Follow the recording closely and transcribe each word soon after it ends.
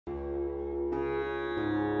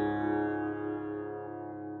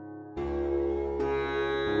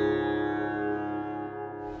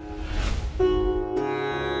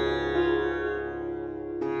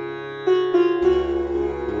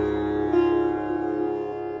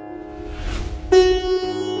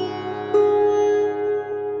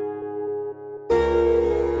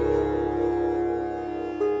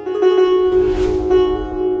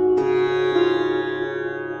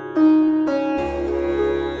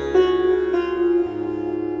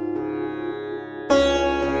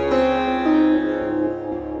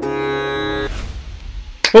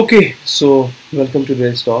Okay, so welcome to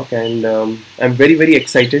today's talk, and I'm very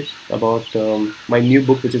excited about my new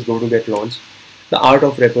book, which is going to get launched, The Art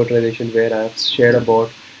of Repertorisation, where I've shared about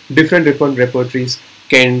different repertories: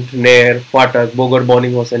 Kent, Nair, Patak, Bogar,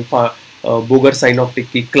 Bonninghos, and Bogar,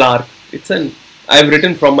 Synoptic, Clark. I've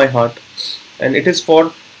written from my heart, and it is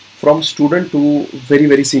for from student to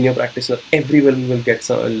very senior practitioner. Everyone will get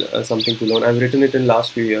something to learn. I've written it in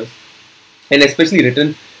last few years, and especially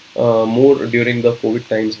written more during the COVID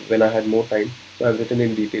times when I had more time. So I've written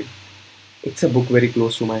in detail. It's a book very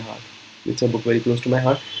close to my heart. It's a book very close to my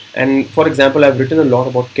heart. And for example, I've written a lot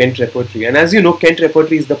about Kent repertory. And as you know, Kent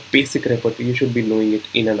repertory is the basic repertory. You should be knowing it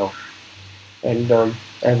in and out. And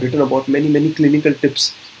I've written about many clinical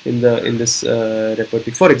tips in this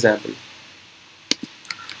repertory. For example,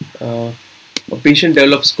 a patient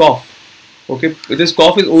develops cough. Okay, this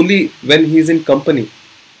cough is only when he is in company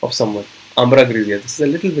of someone. Ambra Grizia. This is a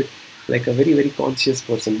little bit like a very conscious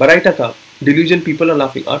person. Baraitaka, delusion, people are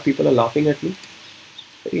laughing. Are people are laughing at me?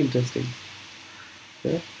 Very interesting.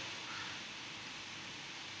 Yeah.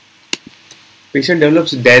 Patient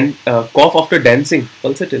develops cough after dancing.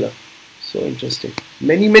 Pulsatilla. So interesting.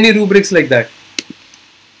 Many rubrics like that.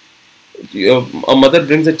 A mother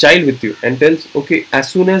brings a child with you and tells, okay, as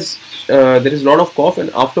soon as there is a lot of cough and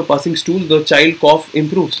after passing stool, the child cough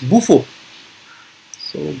improves. Buffo.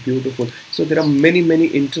 So beautiful. So there are many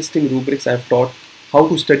interesting rubrics I've taught. How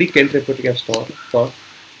to study Kent repertory I've taught.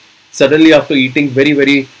 Suddenly after eating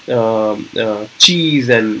very cheese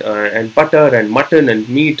and butter and mutton and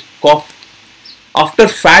meat, cough. After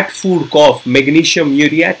fat food, cough. Magnesium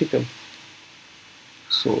muriaticum.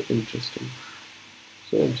 So interesting.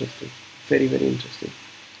 So interesting. Very interesting.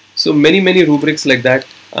 So many rubrics like that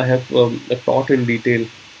I have taught in detail,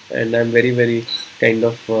 and I'm very kind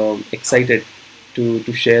of excited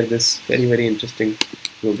to share this very interesting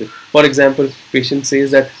rubric. For example, patient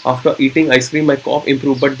says that after eating ice cream my cough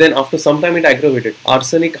improved, but then after some time it aggravated.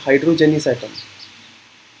 Arsenic hydrogenous atom.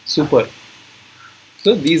 Super.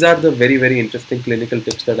 So these are the very interesting clinical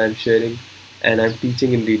tips that I'm sharing and I'm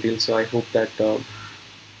teaching in detail. So I hope that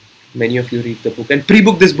many of you read the book and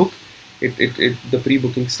pre-book this book. The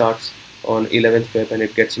pre-booking starts on 11th Feb and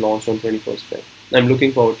it gets launched on 21st Feb. I'm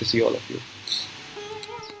looking forward to see all of you.